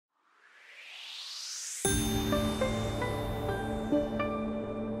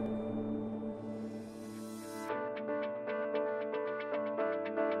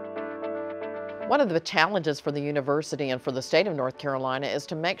One of the challenges for the university and for the state of North Carolina is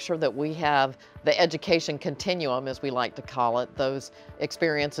to make sure that we have the education continuum, as we like to call it, those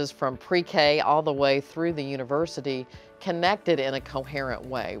experiences from pre-K all the way through the university, connected in a coherent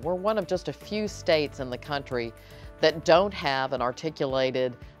way. We're one of just a few states in the country that don't have an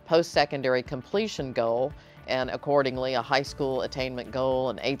articulated post-secondary completion goal, and accordingly a high school attainment goal,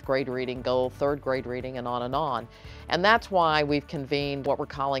 an 8th grade reading goal, 3rd grade reading, and on and on. And that's why we've convened what we're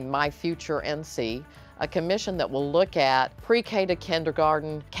calling myFutureNC, a commission that will look at pre-K to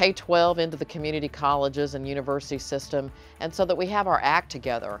kindergarten, K-12 into the community colleges and university system, and so that we have our act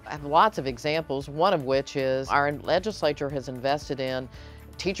together. I have lots of examples, one of which is our legislature has invested in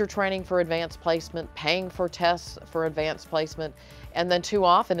teacher training for advanced placement, paying for tests for advanced placement, and then too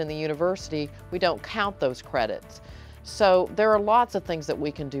often in the university, we don't count those credits. So there are lots of things that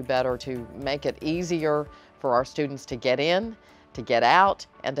we can do better to make it easier for our students to get in, to get out,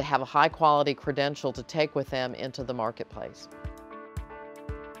 and to have a high quality credential to take with them into the marketplace.